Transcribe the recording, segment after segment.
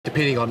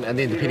depending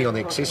on the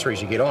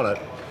accessories you get on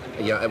it,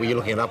 you're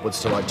looking at upwards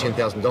to like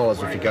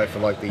 $10,000 if you go for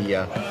like the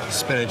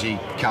Spinergy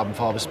carbon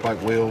fibre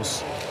spoke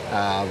wheels,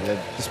 the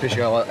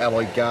special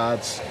alloy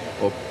guards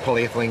or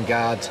polyethylene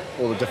guards,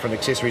 all the different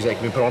accessories that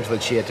can be put onto the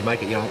chair to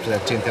make it, up to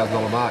that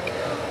 $10,000 mark,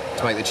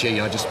 to make the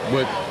chair, just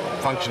work,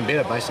 function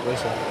better, basically.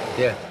 So,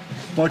 yeah.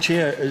 My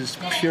chair is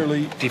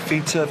purely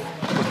defensive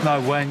with no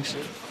wings,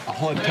 a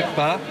high pick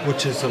bar,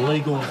 which is the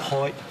legal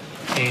height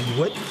and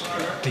width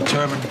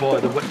determined by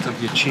the width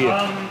of your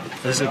chair.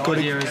 Is it good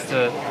here is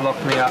to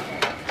lock me up?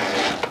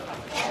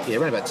 Yeah,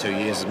 around about 2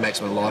 years is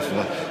maximum life of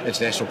an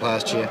international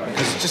class chair,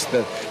 because it's just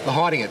the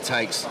hiding it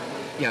takes.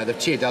 The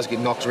chair does get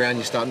knocked around,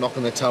 you start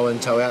knocking the toe in,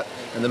 toe out,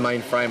 and the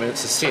main frame, and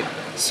it's a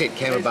set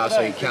camber bar, so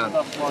you can't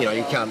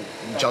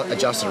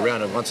adjust it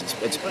around, and once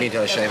it's bent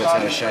out of shape, it's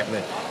out of shape,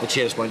 and the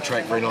chair just won't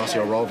track very nicely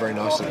or roll very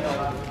nicely.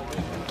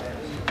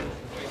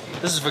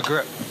 This is for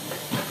grip.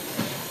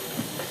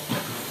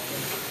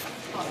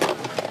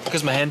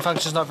 Because my hand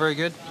function's not very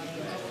good,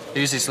 I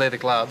use these leather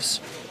gloves,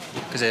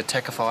 because they're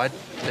tackified.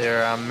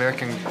 They're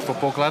American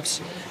football gloves,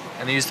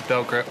 and I use the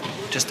belt grip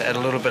just to add a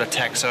little bit of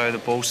tack so the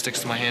ball sticks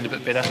to my hand a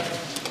bit better.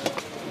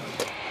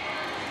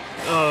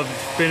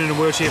 I've been in a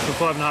wheelchair for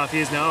 5.5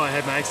 years now. I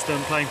had my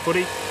accident playing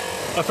footy.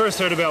 I first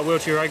heard about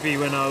wheelchair rugby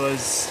when I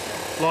was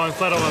lying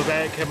flat on my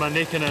back, had my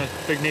neck in a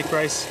big neck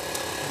brace,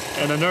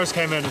 and a nurse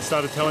came in and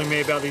started telling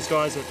me about these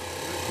guys that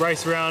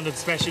race around and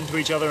smash into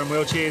each other in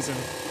wheelchairs, and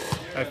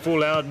they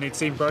fall out, and he'd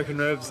seen broken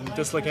ribs and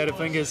dislocated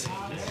fingers.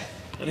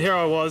 And here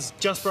I was,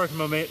 just broken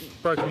my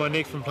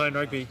neck from playing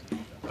rugby.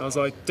 I was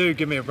like, dude,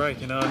 give me a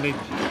break,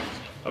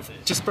 I've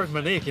just broken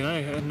my neck,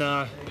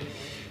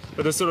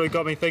 but it sort of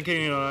got me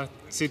thinking, I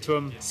said to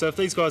him, so if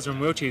these guys are in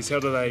wheelchairs,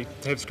 how do they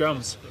have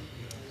scrums?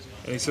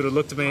 And he sort of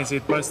looked at me and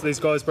said, most of these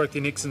guys broke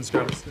their necks in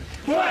scrums.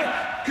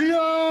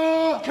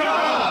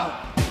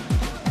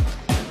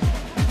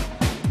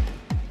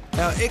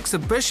 Our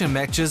exhibition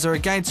matches are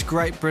against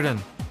Great Britain.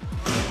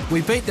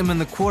 We beat them in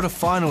the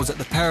quarter-finals at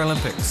the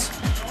Paralympics.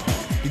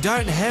 You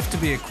don't have to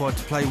be a quad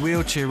to play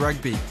wheelchair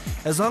rugby,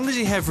 as long as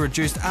you have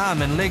reduced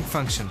arm and leg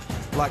function,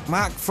 like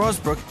Mark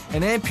Frosbrook,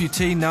 an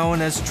amputee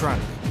known as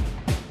Trunk.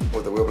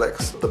 With the Wheel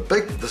Blacks, the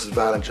big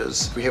disadvantage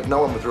is we have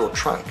no one with real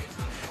trunk.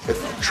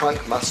 It's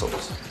trunk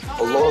muscles.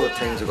 A lot of the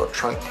teams have got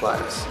trunk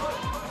players,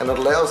 and it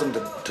allows them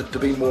to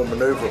be more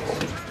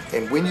manoeuvrable.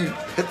 And when you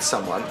hit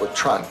someone with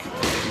trunk,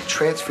 you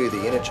transfer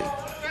the energy,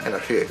 and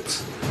it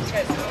hurts.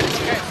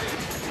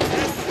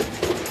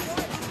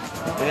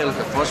 When you look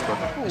at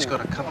Frosbrook, he's got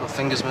a couple of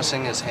fingers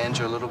missing, his hands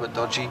are a little bit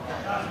dodgy,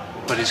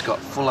 but he's got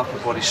full upper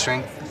body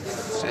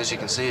strength. As you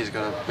can see, he's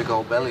got a big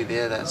old belly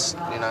there that's,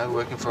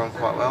 working for him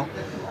quite well.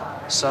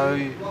 So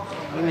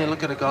when you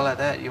look at a guy like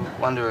that, you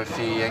wonder if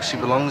he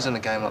actually belongs in a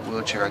game like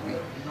wheelchair rugby.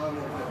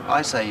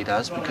 I say he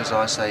does, because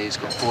I say he's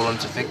got four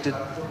limbs affected,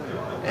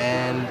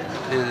 and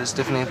there's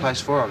definitely a place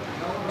for him.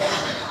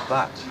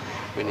 But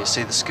when you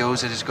see the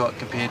skills that he's got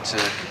compared to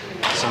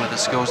some of the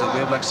skills that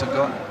Wheel Blacks have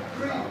got,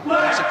 it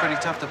makes it pretty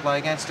tough to play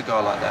against a guy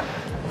like that.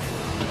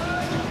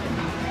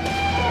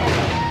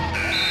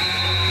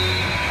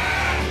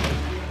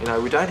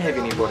 We don't have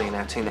anybody in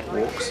our team that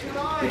walks.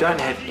 We don't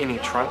have any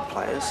trunk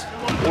players.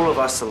 All of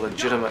us are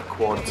legitimate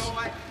quads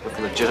with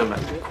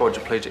legitimate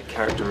quadriplegic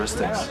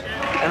characteristics.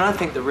 And I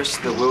think the rest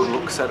of the world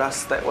looks at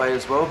us that way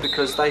as well,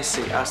 because they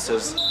see us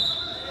as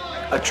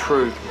a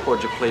true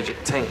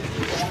quadriplegic team.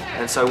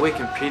 And so we're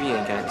competing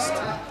against,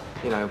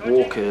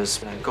 walkers,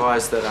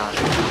 guys that are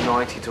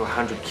 90 to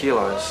 100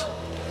 kilos.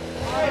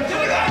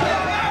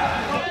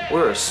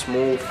 We're a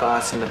small,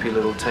 fast, nippy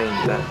little team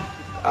that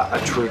are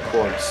true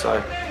quads.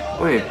 So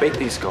when we beat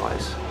these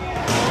guys,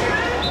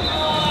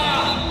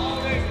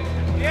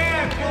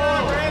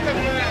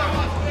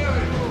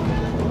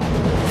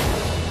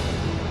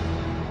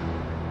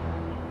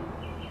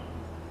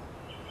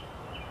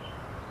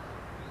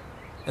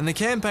 In the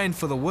campaign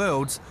for the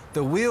Worlds,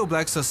 the Wheel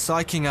Blacks are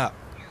psyching up.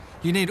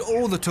 You need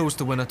all the tools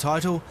to win a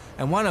title,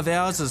 and one of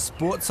ours is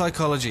sports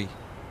psychology.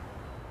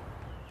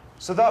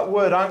 So that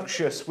word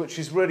anxious, which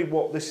is really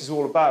what this is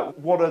all about,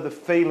 what are the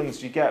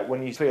feelings you get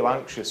when you feel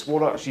anxious?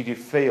 What actually do you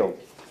feel?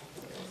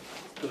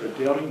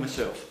 Doubting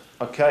myself.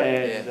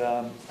 Okay. And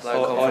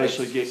I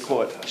actually get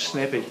quite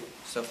snappy.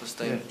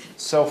 Self-esteem. Yeah.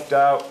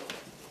 Self-doubt,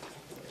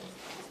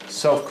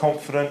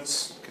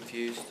 self-confidence.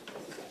 Confused.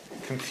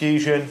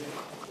 Confusion.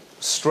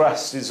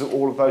 Stress is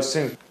all of those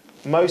things.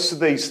 Most of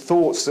these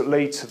thoughts that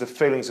lead to the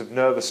feelings of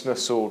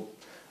nervousness or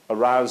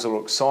arousal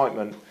or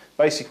excitement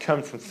basically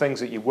come from things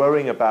that you're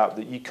worrying about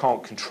that you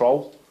can't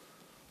control.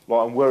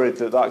 Like, I'm worried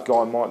that that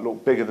guy might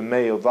look bigger than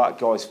me, or that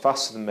guy's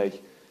faster than me.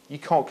 You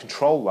can't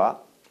control that.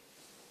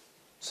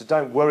 So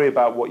don't worry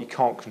about what you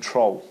can't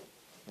control,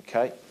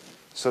 okay?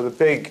 So the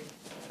big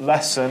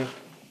lesson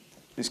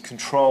is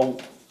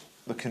control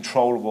the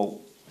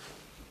controllable.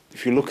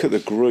 If you look at the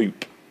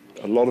group,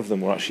 a lot of them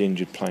were actually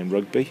injured playing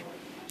rugby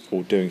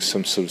or doing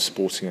some sort of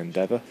sporting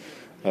endeavour.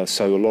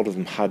 So a lot of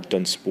them had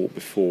done sport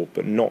before,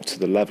 but not to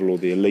the level or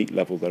the elite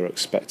level they're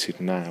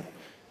expected now.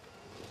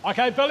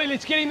 Okay, Billy,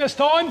 let's get him this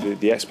time.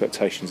 The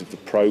expectations of the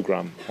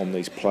programme on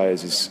these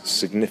players is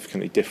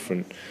significantly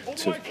different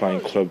to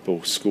playing club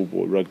or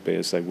schoolboy rugby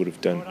as they would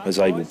have done as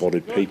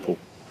able-bodied people.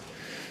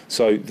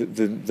 So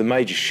the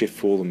major shift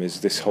for them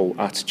is this whole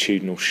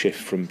attitudinal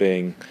shift from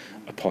being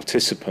a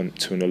participant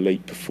to an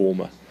elite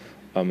performer,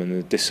 and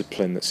the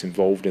discipline that's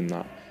involved in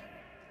that.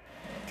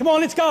 Come on,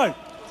 let's go.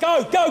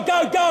 Go, go,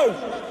 go,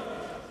 go.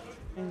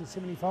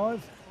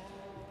 75.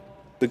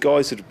 The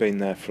guys that have been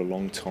there for a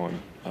long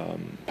time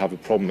have a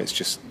problem. It's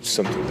just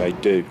something they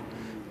do.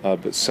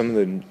 But some of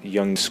the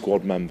young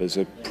squad members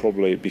are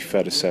probably, it'd be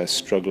fair to say, are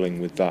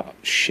struggling with that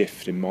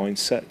shift in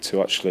mindset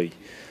to actually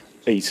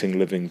eating,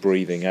 living,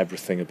 breathing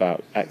everything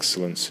about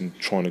excellence and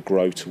trying to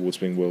grow towards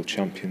being world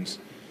champions.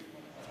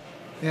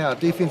 Yeah, our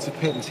defensive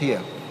pattern's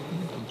here.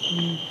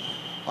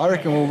 I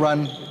reckon we'll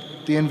run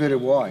the inverted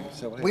Y.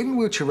 So when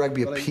wheelchair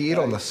rugby appeared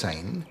on the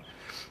scene,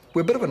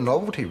 we're a bit of a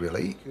novelty,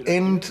 really,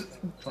 and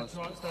I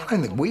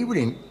don't think we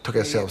really took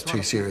ourselves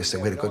too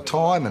seriously. We had a good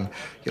time, and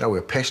we were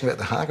passionate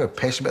about the haka,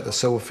 passionate about the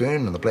silver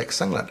fern and the black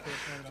singlet,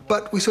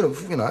 but we sort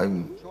of,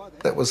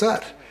 that was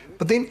it.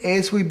 But then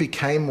as we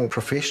became more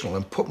professional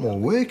and put more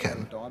work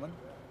in,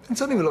 and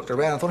suddenly we looked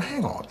around and thought,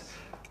 hang on,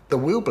 the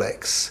Wheel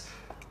Blacks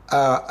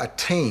are a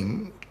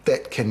team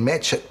that can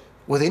match it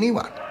with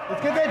anyone.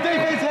 Let's get that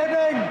defense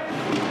happening!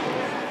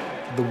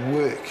 The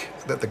work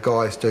that the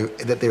guys do,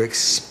 that they're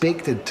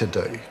expected to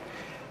do,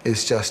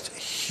 is just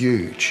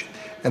huge.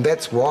 And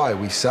that's why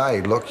we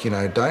say, look,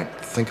 don't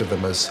think of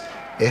them as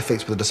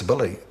athletes with a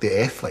disability.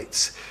 They're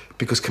athletes,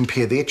 because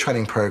compare their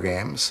training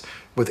programs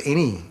with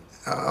any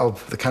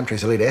of the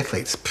country's elite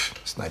athletes,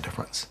 it's no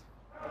difference.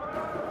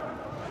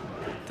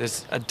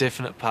 There's a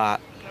definite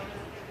part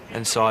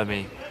inside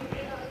me,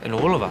 in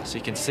all of us.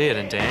 You can see it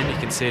in Dan, you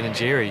can see it in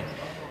Jerry.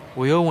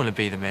 We all want to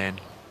be the man.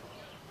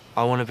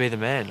 I want to be the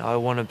man. I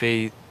want to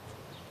be,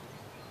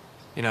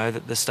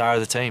 the star of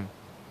the team.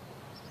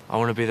 I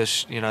want to be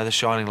the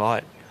shining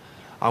light.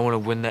 I want to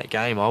win that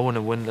game. I want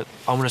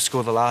to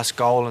score the last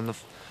goal in the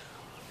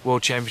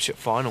World Championship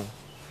final.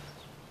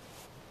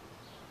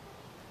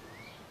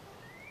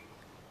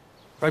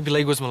 Rugby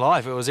league was my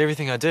life. It was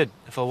everything I did.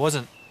 If I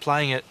wasn't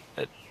playing it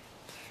at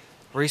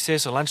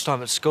recess or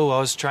lunchtime at school, I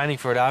was training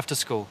for it after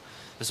school.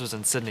 This was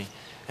in Sydney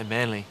and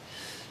Manly.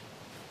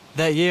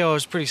 That year I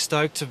was pretty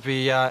stoked to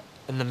be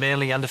in the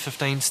Manly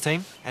under-15s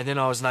team, and then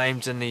I was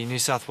named in the New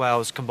South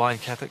Wales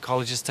Combined Catholic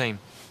Colleges team.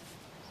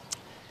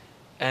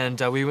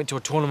 And we went to a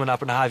tournament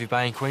up in Hervey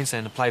Bay in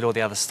Queensland and played all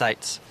the other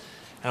states.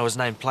 And I was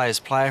named Players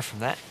Player from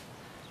that.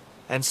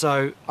 And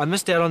so I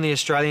missed out on the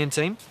Australian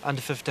team,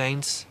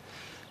 under-15s,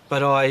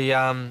 but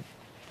I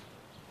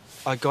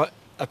got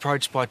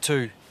approached by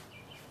two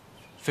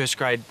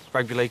first-grade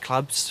rugby league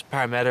clubs,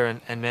 Parramatta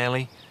and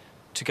Manly,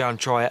 to go and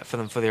try out for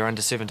them for their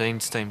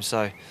under-17s team.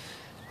 So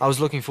I was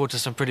looking forward to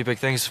some pretty big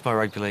things for my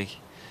rugby league.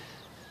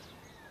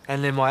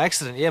 And then my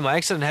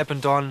accident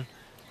happened on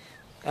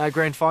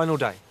grand final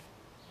day.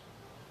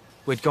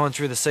 We'd gone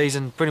through the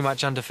season pretty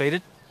much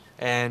undefeated,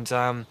 and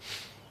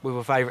we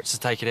were favourites to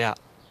take it out.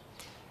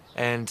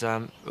 And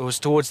it was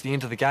towards the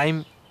end of the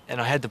game, and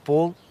I had the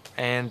ball,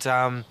 and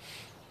I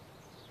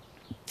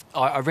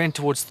ran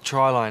towards the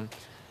try line,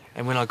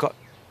 and when I got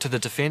to the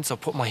defence, I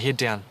put my head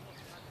down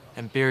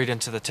and buried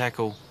into the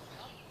tackle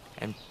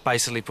and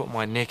basically put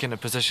my neck in a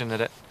position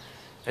that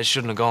it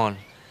shouldn't have gone.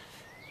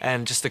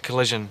 And just the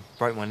collision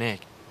broke my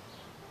neck.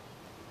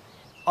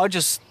 I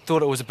just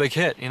thought it was a big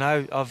hit,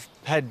 I've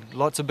had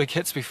lots of big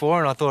hits before,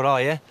 and I thought, oh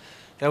yeah,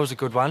 that was a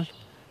good one.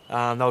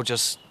 They'll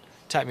just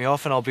take me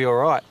off and I'll be all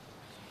right.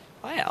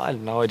 I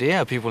had no idea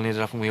how people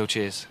ended up in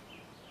wheelchairs.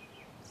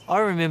 I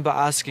remember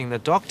asking the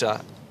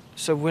doctor,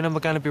 so when am I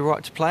going to be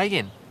right to play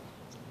again?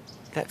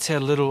 That's how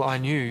little I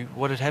knew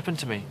what had happened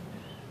to me.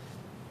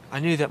 I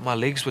knew that my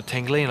legs were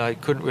tingly and I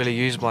couldn't really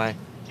use my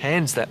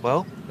hands that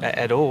well,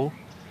 at all.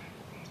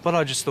 But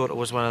I just thought it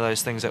was one of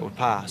those things that would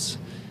pass.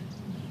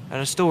 And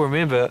I still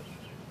remember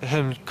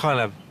him kind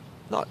of,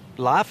 not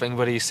laughing,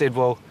 but he said,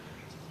 well,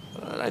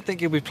 I don't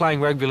think you'll be playing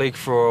rugby league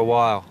for a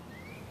while.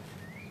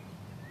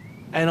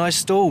 And I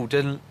still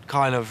didn't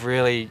kind of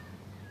really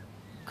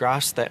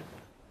grasp that.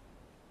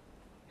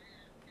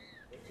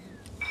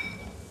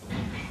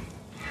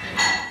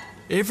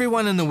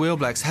 Everyone in the Wheel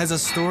Blacks has a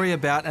story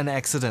about an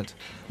accident.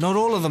 Not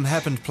all of them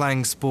happened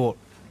playing sport.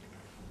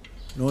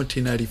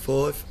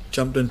 1985,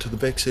 jumped into the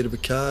backseat of a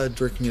car,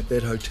 drinking at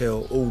that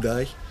hotel all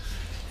day,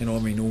 and I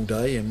mean all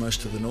day and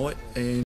most of the night, and